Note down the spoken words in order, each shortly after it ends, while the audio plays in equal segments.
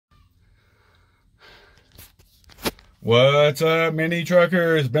What's up, mini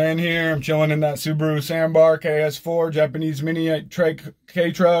truckers? Ben here. I'm chilling in that Subaru Sambar KS4 Japanese mini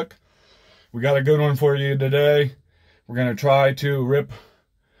K truck. We got a good one for you today. We're gonna try to rip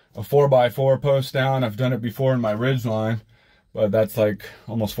a 4x4 post down. I've done it before in my Ridgeline, but that's like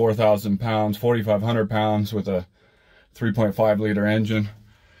almost 4,000 pounds, 4,500 pounds with a 3.5 liter engine.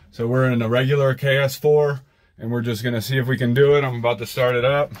 So we're in a regular KS4 and we're just gonna see if we can do it. I'm about to start it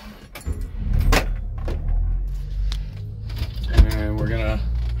up. And we're gonna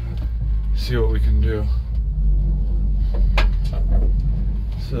see what we can do.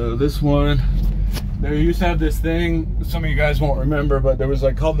 So this one, they used to have this thing, some of you guys won't remember, but there was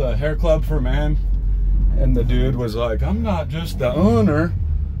like called the Hair Club for Men. And the dude was like, I'm not just the owner,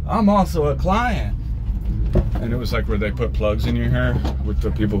 I'm also a client. And it was like where they put plugs in your hair with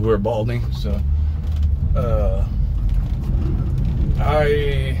the people who are balding. So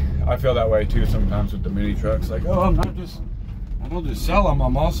I feel that way too sometimes with the mini trucks. Like, oh, I don't just sell them,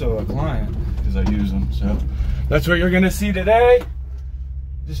 I'm also a client because I use them. So that's what you're gonna see today.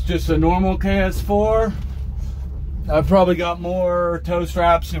 It's just a normal KS4. I've probably got more toe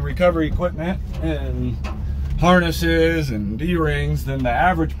straps and recovery equipment and harnesses and D-rings than the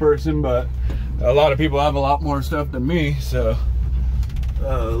average person, but a lot of people have a lot more stuff than me. So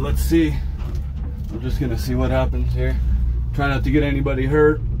let's see. I'm just gonna see what happens here. Try not to get anybody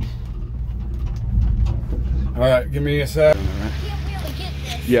hurt. All right, give me a sec.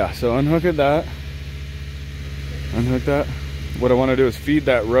 Yeah, so unhook it that. Unhook that. What I want to do is feed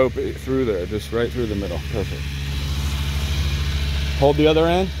that rope through there, just right through the middle. Perfect. Hold the other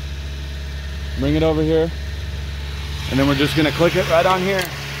end. Bring it over here. And then we're just going to click it right on here.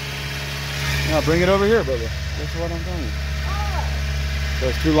 Now bring it over here, brother. That's what I'm telling you. So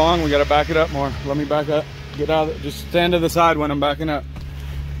it's too long, we got to back it up more. Let me back up. Get out of it. Just stand to the side when I'm backing up.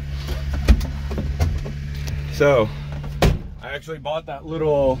 So I actually bought that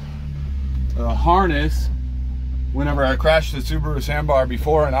little harness whenever I crashed the Subaru Sambar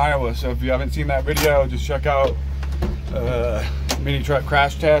before in Iowa. So if you haven't seen that video, just check out mini truck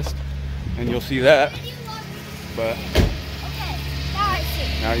crash test and you'll see that. But okay, now I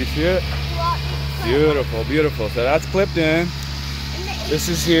see. Now you see it? Beautiful, beautiful. So that's clipped in. This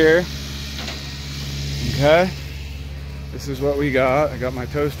is here. Okay. This is what we got. I got my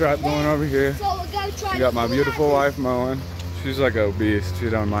toe strap going over here. So we're gonna try. I got my beautiful wife mowing. She's like a beast. She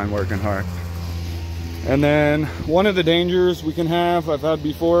don't mind working hard. And then one of the dangers we can have, I've had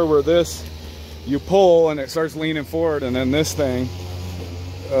before, where this, you pull and it starts leaning forward and then this thing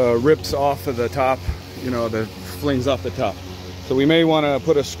rips off of the top, you know, the flings off the top. So we may want to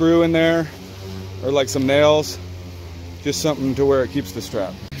put a screw in there or like some nails, just something to where it keeps the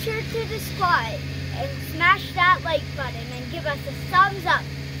strap. Be sure to subscribe and smash that like button and give us a thumbs up.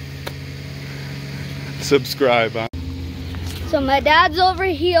 Subscribe. So my dad's over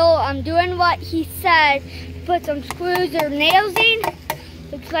here. I'm doing what he said. Put some screws or nails in.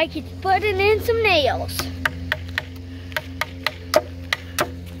 Looks like he's putting in some nails. Kind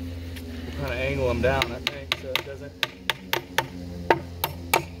of angle them down, I think, so it doesn't.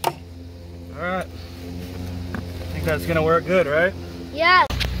 All right. I think that's gonna work good, right? Yeah.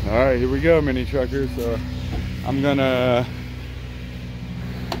 All right, here we go, mini truckers. So I'm gonna.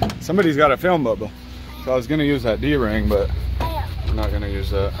 Somebody's got a film bubble, so I was gonna use that D-ring, but I'm not gonna use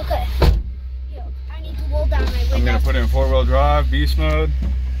that. Okay. Yo, I need to roll down my window. I'm gonna put it in 4-wheel drive, beast mode.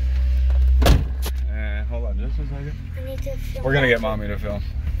 And hold on just a second. I need to film. We're gonna get mommy to film.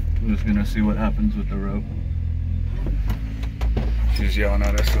 I'm just gonna see what happens with the rope. She's yelling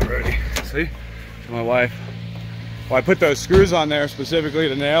at us already. See? My wife. Well, I put those screws on there specifically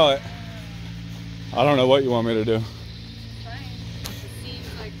to nail it. I don't know what you want me to do. It seems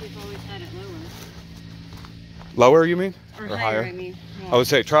like we've always had it Lower, you mean? lower. Or higher, I mean. Yeah. I would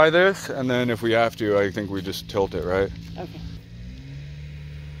say try this, and then if we have to, I think we just tilt it, right? Okay.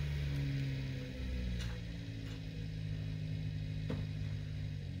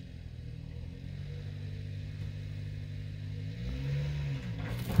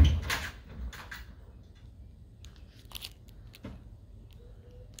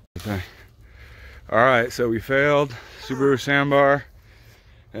 Okay. All right, so we failed Subaru Sambar,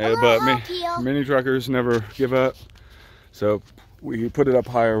 but mini truckers never give up. So we put it up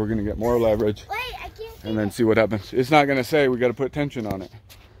higher. We're gonna get more leverage, and then see what happens. It's not gonna say we got to put tension on it.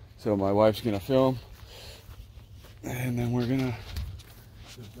 So my wife's gonna film, and then we're gonna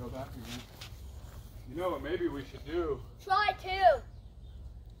just go back again. You know what? Maybe we should do. Try to.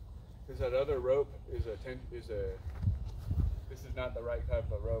 Because that other rope is this is not the right type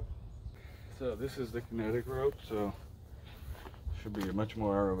of rope. So this is the kinetic rope, so should be much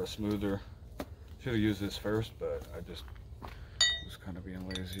more of a smoother Should have used this first, but I just was kind of being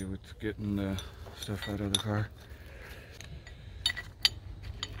lazy with getting the stuff out of the car.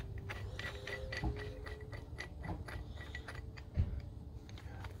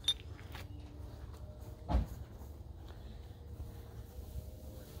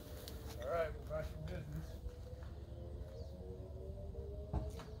 Alright, we're back in business.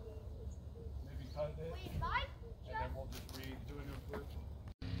 Maybe cut it, and then we'll just redo a new clip.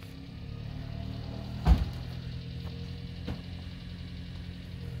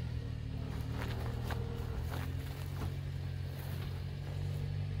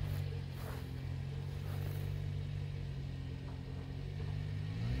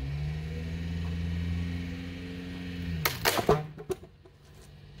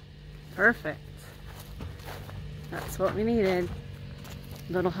 Perfect. That's what we needed.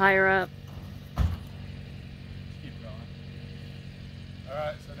 A little higher up. Keep going.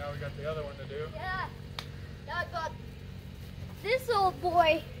 Alright, so now we got the other one to do. Yeah. But this old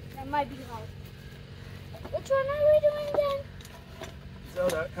boy, that might be hard. Which one are we doing again? So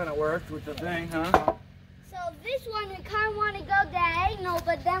that kind of worked with the thing, huh? So this one, we kind of want to go diagonal,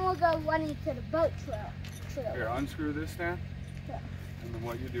 but then we'll go one into the boat trail. Here, unscrew this now. Yeah. And then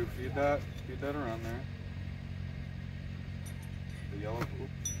what you do, feed that around there. The yellow poop.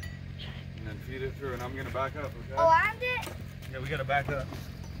 And then feed it through, and I'm gonna back up, okay? Oh, and it? Yeah, we gotta back up.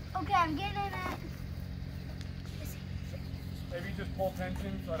 Okay, I'm getting it. Maybe just pull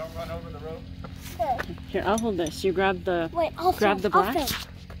tension so I don't run over the rope. Okay. Here, I'll hold this. You grab the Wait, I'll grab the black.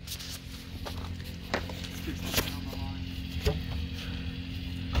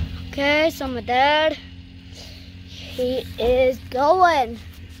 Okay, so my dad, he is going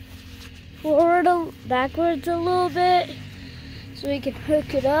forward, backwards a little bit so we can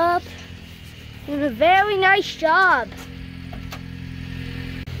hook it up. And a very nice job.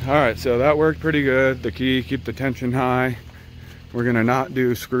 All right, so that worked pretty good. The key, keep the tension high. We're gonna not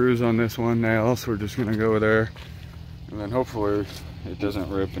do screws on this one nails. We're just gonna go there. And then hopefully it doesn't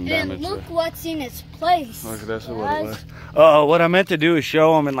rip and damage. And look what's in its place. Look, that's what it was. Oh, what I meant to do is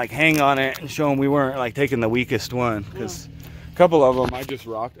show them and like hang on it and show them we weren't like taking the weakest one. Because a couple of them I just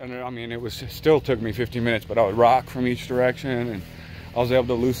rocked. And I mean, it still took me 15 minutes, but I would rock from each direction and I was able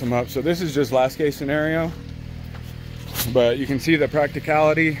to loosen them up. So this is just last case scenario. But you can see the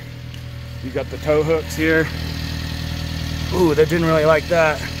practicality. You got the tow hooks here. Ooh, that didn't really like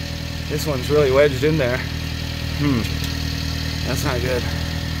that. This one's really wedged in there. That's not good.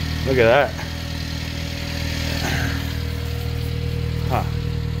 Look at that. Huh.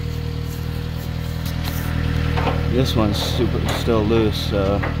 This one's still loose,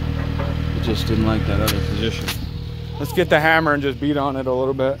 so it just didn't like that other position. Let's get the hammer and just beat on it a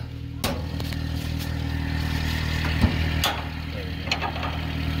little bit.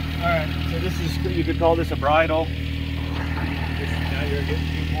 Alright, so this is, you could call this a bridle. Now you're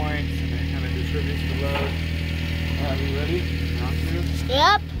getting 2 points and it kind of distributes the load. Are you ready? On to?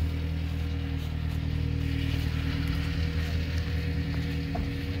 Yep.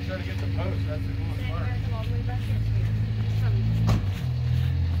 Try to get the post. That's the coolest part.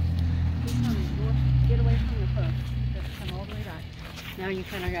 Get away from the post. Come all the way back. Now you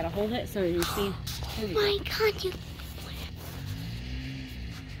kind of got to hold it so you see. Oh my God, you.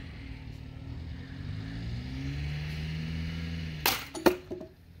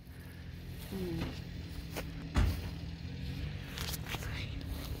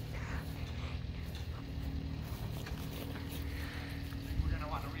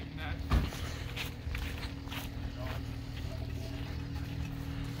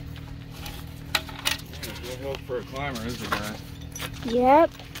 Good for a climber, isn't it? Yep.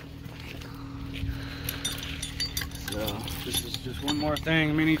 So this is just one more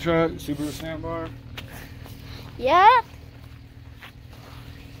thing. Mini truck, Subaru Sambar. Yep.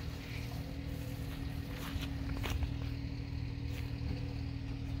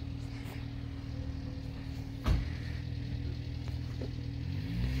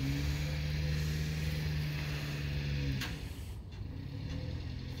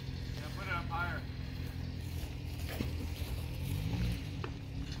 Yeah, put it up higher.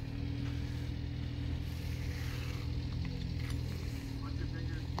 Watch your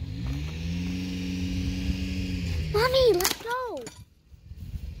fingers. Mommy, let's go.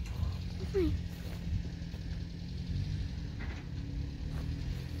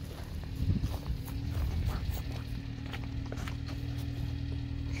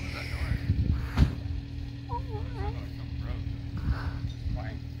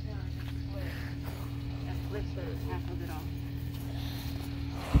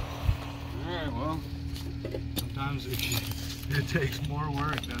 Alright, well, sometimes it takes more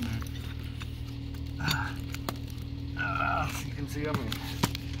work, doesn't it? You can see, I mean,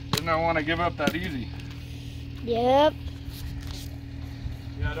 doesn't I want to give up that easy? Yep.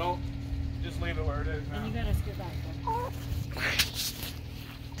 Yeah, don't. Just leave it where it is now. And you gotta scoot back.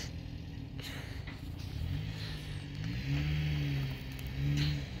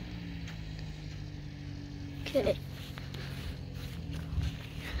 Okay.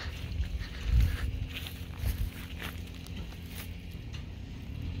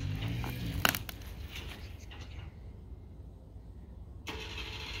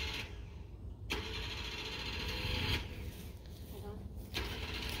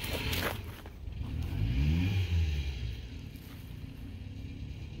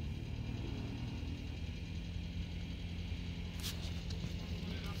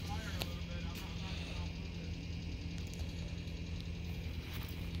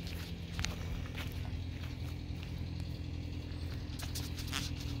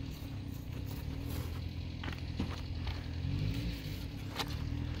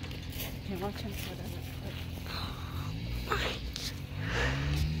 Okay, watch him so it doesn't flip.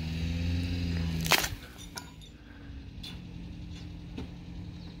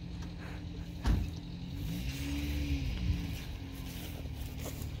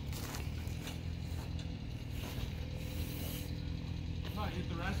 Hit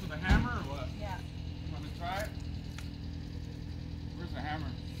the rest with a hammer or what? Yeah. You want to try it? Where's the hammer?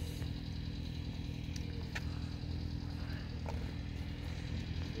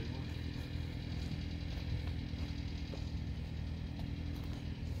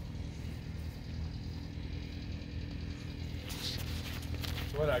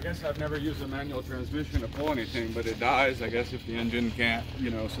 What, I guess I've never used a manual transmission to pull anything, but it dies, I guess, if the engine can't, you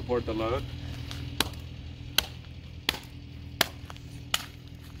know, support the load.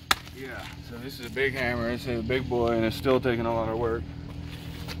 Yeah, so this is a big hammer, it's a big boy, and it's still taking a lot of work.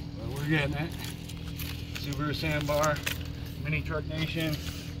 But we're getting it. Subaru Sambar, Mini Truck Nation.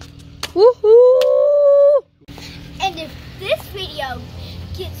 Woohoo! And if this video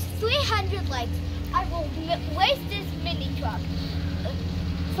gets 300 likes, I will race this mini truck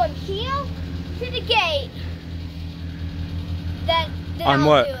from here to the gate. Then On I'll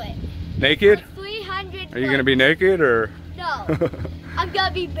what? do it. Naked? For 300 Are you gonna be naked or? No, I'm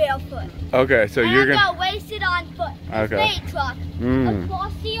gonna be barefoot. Okay, so and you're I'm gonna. gonna race it on foot. Okay. Mini truck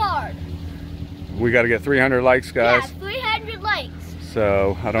across the yard. We gotta get 300 likes, guys. Yeah, 300 likes.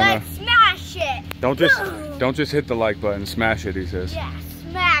 So I don't Let's know. smash it. Don't just hit the like button. Smash it, he says. Yeah,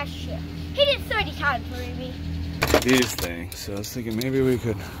 smash it. Hit it 30 times for me. These things. So I was thinking maybe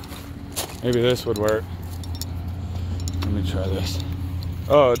this would work. Let me try this.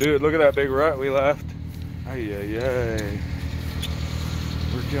 Oh, dude, look at that big rut we left. Ay, ay, ay.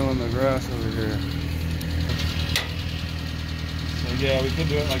 We're killing the grass over here. So yeah, we could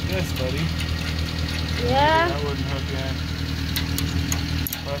do it like this, buddy. Yeah. That wouldn't hook in.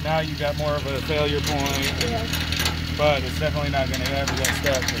 But now you got more of a failure point. Yeah. But it's definitely not going to ever get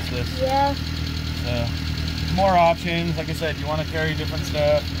stuck as this. Yeah. More options. Like I said, you want to carry different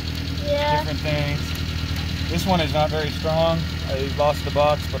stuff, different things. This one is not very strong. I lost the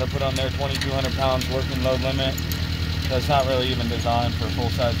box, but I put on there 2,200 pounds working load limit. So it's not really even designed for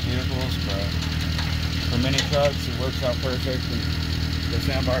full-size vehicles, but for mini trucks, it works out perfect. And the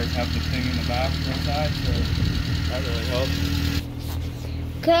sandbars have the thing in the back inside, so that really helps.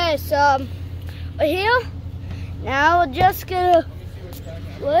 Okay, so we're here. Now we're just gonna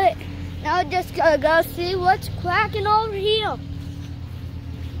wait. Now we're just gonna go see what's cracking over here.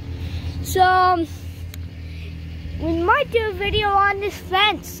 So we might do a video on this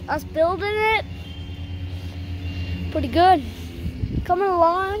fence, us building it. Pretty good. Coming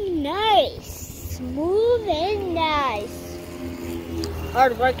along nice. Smooth and nice.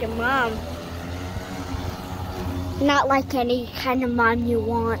 Hard working mom. Not like any kind of mom you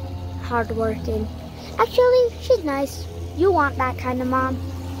want. Hard working. Actually, she's nice. You want that kind of mom.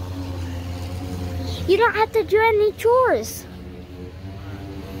 You don't have to do any chores.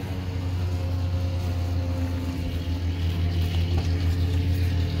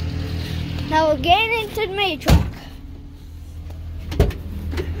 Now we're getting into the mini truck.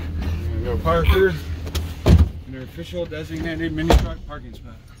 Go Parker in their official designated mini truck parking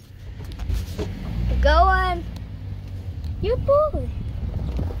spot. We're going. You boy.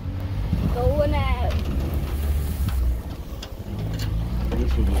 Going out.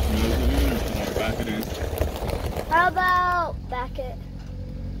 This will just nose it in or back it in. How about back it?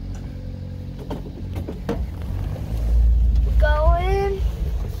 Going.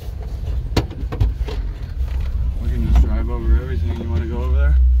 We can just drive over everything. You want to go over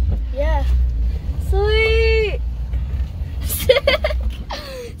there? Yeah. Sweet. Sick.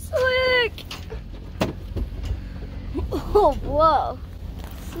 Slick. Oh, whoa.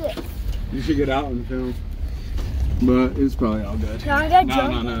 Sick. You should get out and film. But it's probably all good. Can I get No,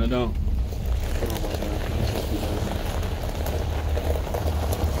 drunk? no, don't.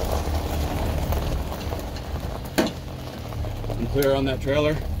 I'm clear on that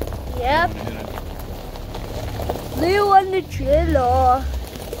trailer. Yep. Clear on the trailer.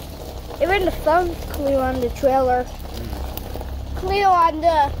 Even the phone's clear on the trailer. Clear on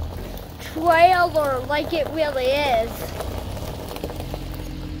the trailer like it really is.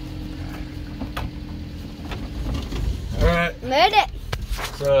 Alright, Made it.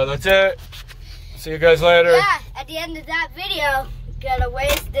 so that's it. See you guys later. Yeah, at the end of that video, gotta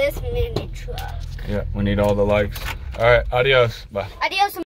waste this mini truck. Yeah, we need all the likes. Alright, adios. Bye. Adios.